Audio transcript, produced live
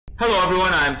Hello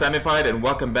everyone, I'm Sammyfied and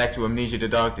welcome back to Amnesia: The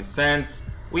Dark Descent.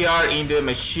 We are in the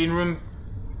machine room.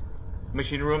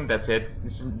 That's it.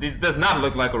 This does not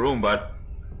look like a room, but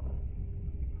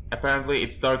apparently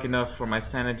it's dark enough for my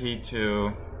sanity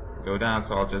to go down,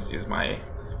 so I'll just use my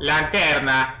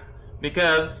lanterna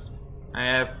because I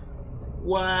have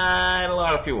quite a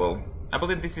lot of fuel. I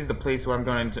believe this is the place where I'm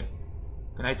going to...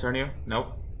 Can I turn you? Nope.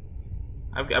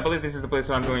 I believe this is the place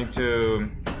where I'm going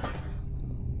to...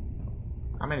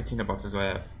 How many tinder boxes do I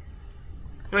have?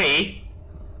 3?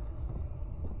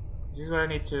 This is where I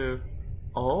need to...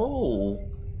 Oh!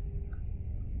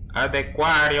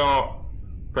 Adequario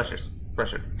pressure.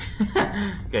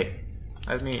 Okay,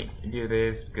 let me do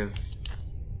this because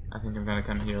I think I'm gonna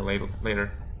come here later. Can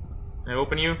I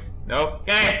open you? No?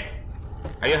 Okay!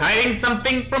 Are you hiding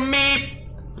something from me?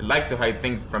 You like to hide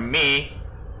things from me.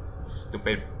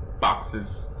 Stupid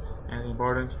boxes. Anything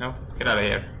important? No? Get out of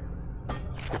here.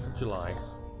 5th of July,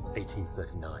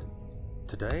 1839.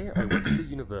 Today I went to the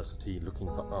university looking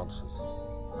for answers.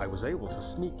 I was able to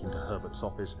sneak into Herbert's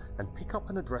office and pick up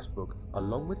an address book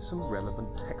along with some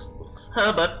relevant textbooks.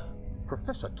 Herbert!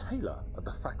 Professor Taylor at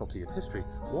the Faculty of History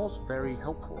was very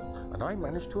helpful, and I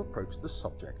managed to approach the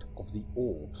subject of the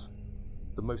orbs.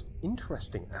 The most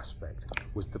interesting aspect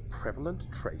was the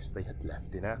prevalent trace they had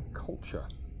left in our culture.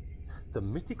 The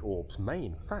mythic orbs may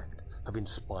in fact have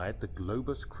inspired the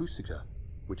globus cruciger,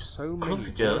 which so many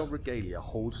royal regalia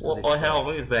holds to this day. What the hell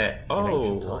is that? In ancient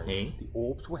Oh, times, okay. the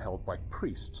orbs were held by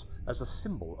priests as a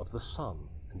symbol of the sun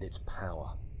and its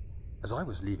power. As I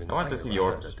was leaving, I want to see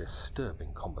overheard yours. a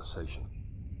disturbing conversation.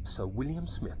 Sir William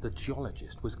Smith, the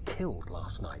geologist, was killed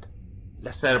last night.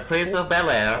 Sir Prince of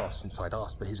Bel-Air. Since I'd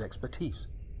asked for his expertise.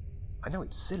 I know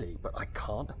it's silly, but I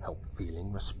can't help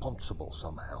feeling responsible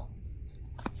somehow.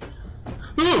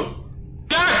 Ooh!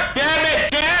 God damn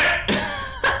it, Jared!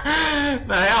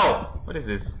 The hell? What is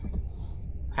this?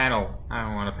 Panel. I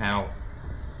don't want a panel.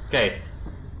 Okay.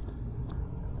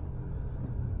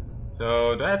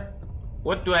 So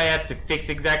what do I have to fix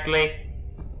exactly?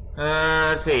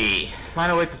 Let's see.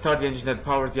 Find a way to start the engine that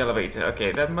powers the elevator.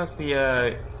 Okay, that must be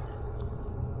a...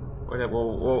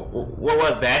 What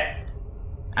was that?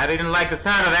 I didn't like the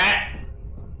sound of that.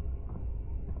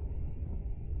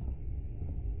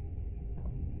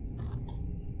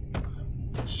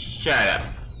 Shut up.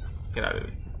 Get out of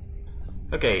here.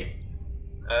 Okay.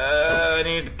 I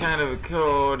need kind of a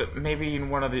code. Maybe in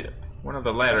one of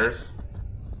the letters.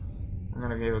 I'm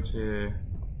gonna be able to.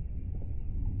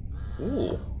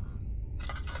 Ooh.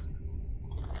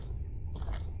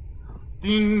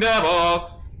 Ding the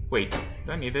box. Wait.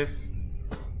 Do I need this?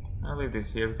 I'll leave this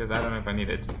here because I don't know if I need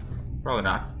it. Probably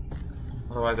not.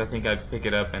 Otherwise, I think I'd pick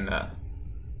it up and.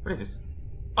 What is this?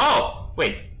 Oh!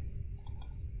 Wait.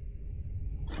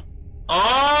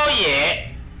 Oh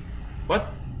yeah!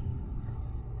 What?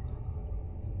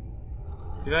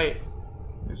 Did I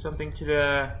do something to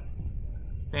the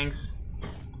things?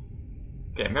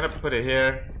 Okay, I'm gonna put it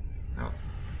here. No.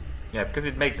 Yeah, because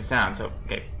it makes a sound, so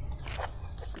okay.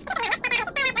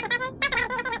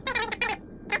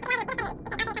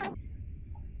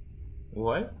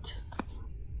 What?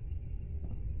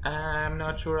 I'm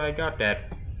not sure I got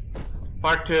that.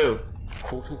 Part 2.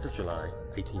 14th of July,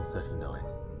 1839.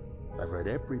 I've read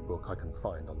every book I can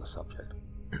find on the subject.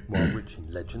 While rich in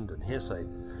legend and hearsay,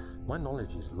 my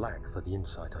knowledge is lack for the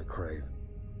insight I crave.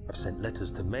 I've sent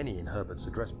letters to many in Herbert's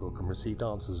address book and received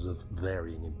answers of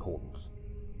varying importance.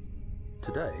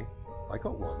 Today, I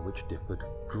got one which differed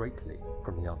greatly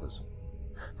from the others.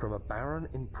 From a baron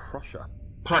in Prussia.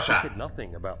 Prussia. He said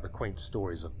nothing about the quaint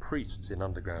stories of priests in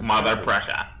underground Mother temples.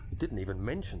 Prussia. He didn't even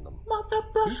mention them. Mother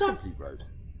He Prussia. simply wrote,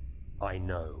 I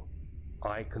know.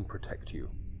 I can protect you.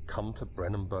 Come to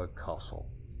Brennenburg Castle.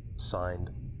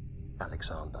 Signed,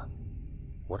 Alexander.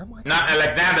 What am I? Not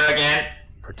Alexander again.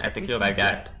 Protect I have to me kill from that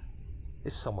guy. what?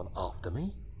 Is someone after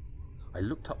me? I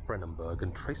looked up Brennenburg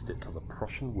and traced it to the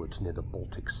Prussian woods near the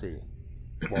Baltic Sea.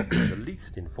 While being the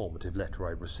least informative letter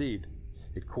I've received,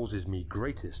 it causes me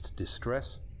greatest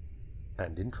distress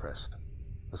and interest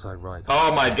as I write.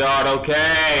 Oh my god,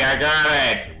 okay, I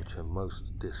got it. Which a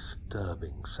most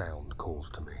disturbing sound calls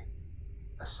to me.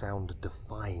 A sound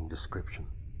defying description.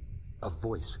 A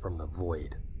voice from the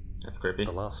void. That's creepy.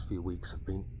 The last few weeks have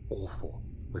been awful,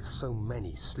 with so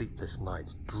many sleepless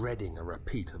nights dreading a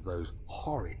repeat of those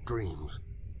horrid dreams.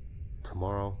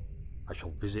 Tomorrow, I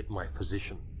shall visit my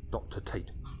physician, Dr.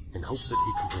 Tate, in hopes that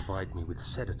he can provide me with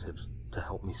sedatives to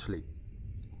help me sleep.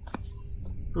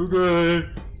 Okay.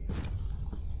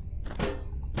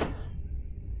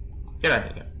 Get out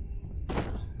of here.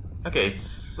 Okay,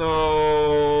 so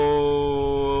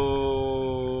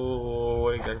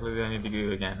what exactly do I need to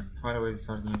do again? Find a way to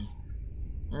start using.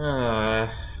 I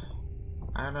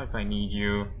don't know if I need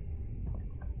you.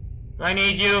 Do I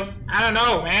need you? I don't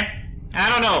know, man. I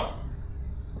don't know.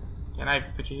 Can I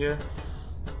put you here?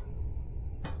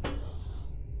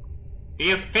 Do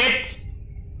you fit?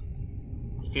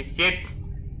 If you sit,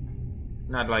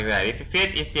 not like that. If you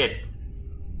fit, you sit.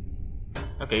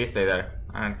 Okay, you stay there.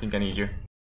 I don't think I need you.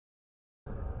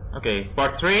 Okay,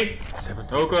 part 3.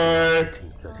 Okay.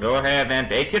 Go ahead and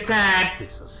take your time.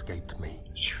 This escaped me.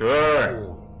 Sure.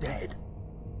 All dead.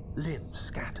 Limbs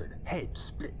scattered, head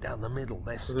split down the middle,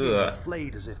 their skin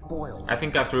flayed as if boiled. I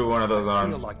think I threw one of those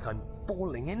arms. I feel like I'm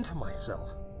falling into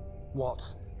myself.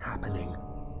 What's happening?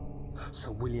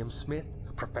 Sir William Smith,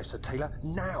 Professor Taylor,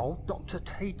 now Dr.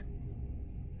 Tate.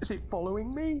 Is it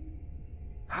following me?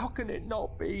 How can it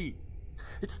not be?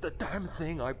 It's the damn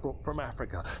thing I brought from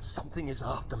Africa. Something is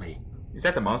after me. Is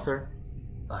that the monster?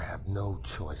 I have no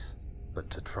choice but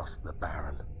to trust the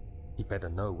Baron. He better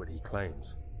know what he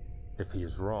claims. If he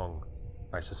is wrong,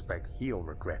 I suspect he'll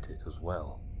regret it as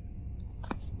well.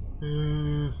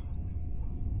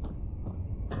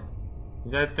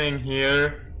 Is that thing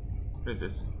here? What is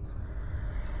this?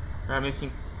 I'm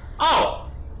missing. Oh!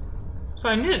 So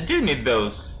I do need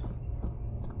those.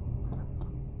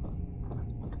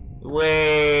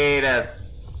 Wait a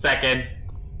second.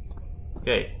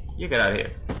 Okay, you get out of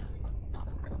here.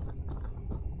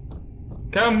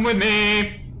 Come with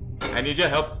me! I need your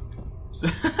help.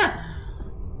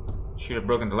 Should have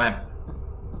broken the lamp.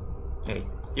 Okay,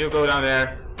 you go down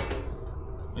there.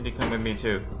 And you come with me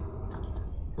too.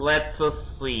 Let's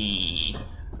see.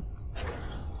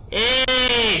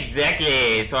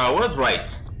 Exactly. So I was right.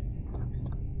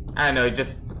 I don't know, it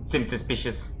just seems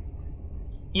suspicious.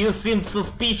 You seem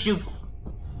suspicious.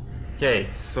 Okay,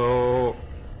 so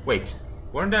wait,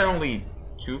 weren't there only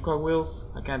 2 cogwheels?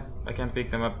 I can't pick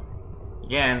them up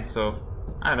again. So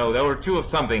I don't know. There were 2 of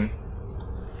something.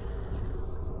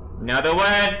 Another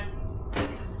one.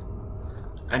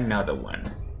 Another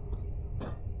one.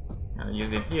 I'll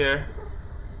use it here.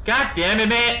 God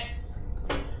damn it!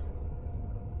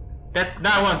 That's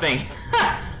not one thing.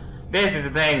 This is a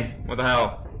thing. What the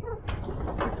hell?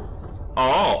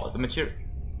 Oh, the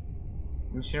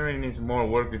machinery needs more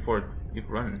work before it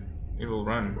will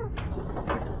run.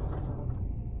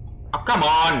 Oh, come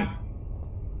on!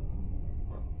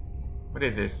 What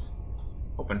is this?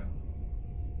 Open.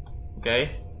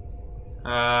 Okay.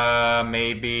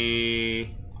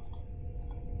 Maybe.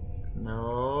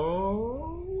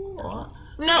 No.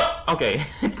 No. Okay,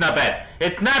 it's not bad.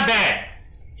 It's not bad.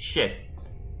 Shit.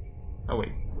 Oh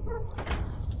wait.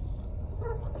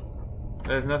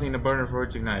 There's nothing in the burner for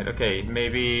it to ignite. Okay,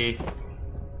 maybe.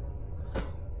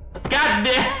 God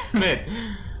damn it!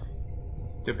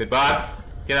 Stupid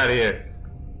box. Get out of here.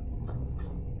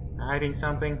 Hiding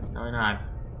something? No, you're not.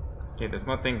 Okay, there's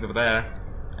more things over there.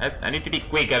 I need to be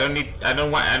quick. I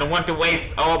don't want to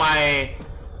waste all my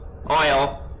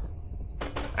oil.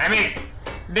 I mean,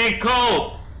 the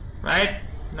coal, right?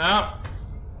 No.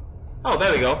 Oh,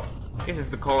 there we go. This is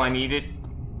the coal I needed.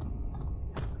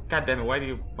 God damn it! Why do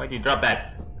you drop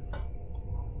that?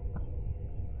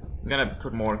 I'm gonna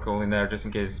put more coal in there just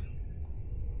in case.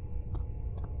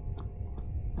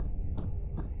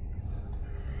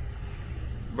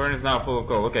 Burn is now full of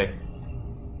coal. Okay.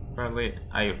 Apparently,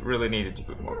 I really needed to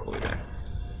put more coal in there.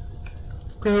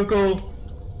 Coal.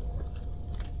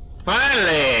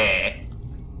 Finally!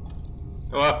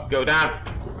 Go up, go down.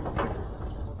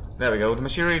 There we go. The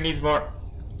machinery needs more.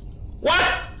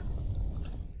 What?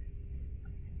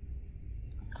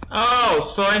 Oh,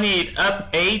 so I need up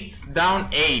 8, down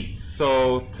 8.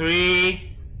 So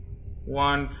 3,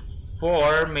 1,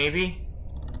 4, maybe.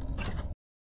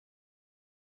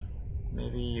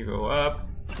 Maybe you go up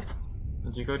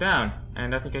and you go down,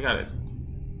 and I think I got it.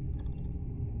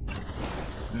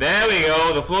 There we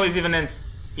go. The flow is even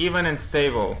and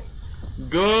stable.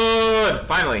 Good.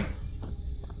 Finally.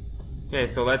 Okay,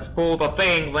 so let's pull the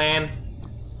thing, then.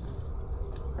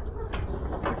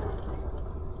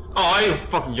 Oh, are you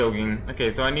fucking joking?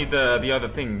 Okay, so I need the other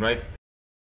thing, right?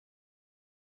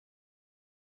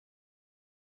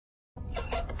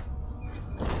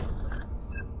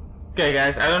 Okay,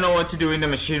 guys, I don't know what to do in the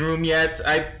machine room yet.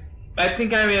 I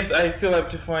think I still have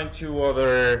to find 2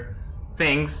 other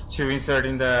things to insert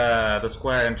in the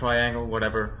square and triangle,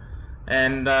 whatever.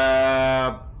 And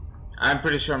I'm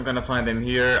pretty sure I'm gonna find them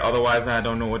here. Otherwise, I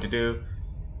don't know what to do.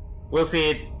 We'll see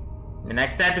it in the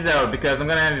next episode, because I'm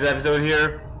gonna end this episode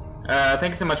here. Thank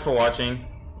you so much for watching.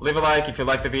 Leave a like if you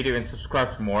liked the video and subscribe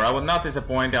for more. I will not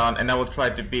disappoint and I will try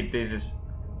to beat this as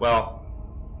well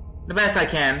the best I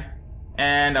can.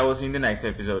 And I will see you in the next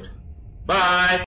episode. Bye!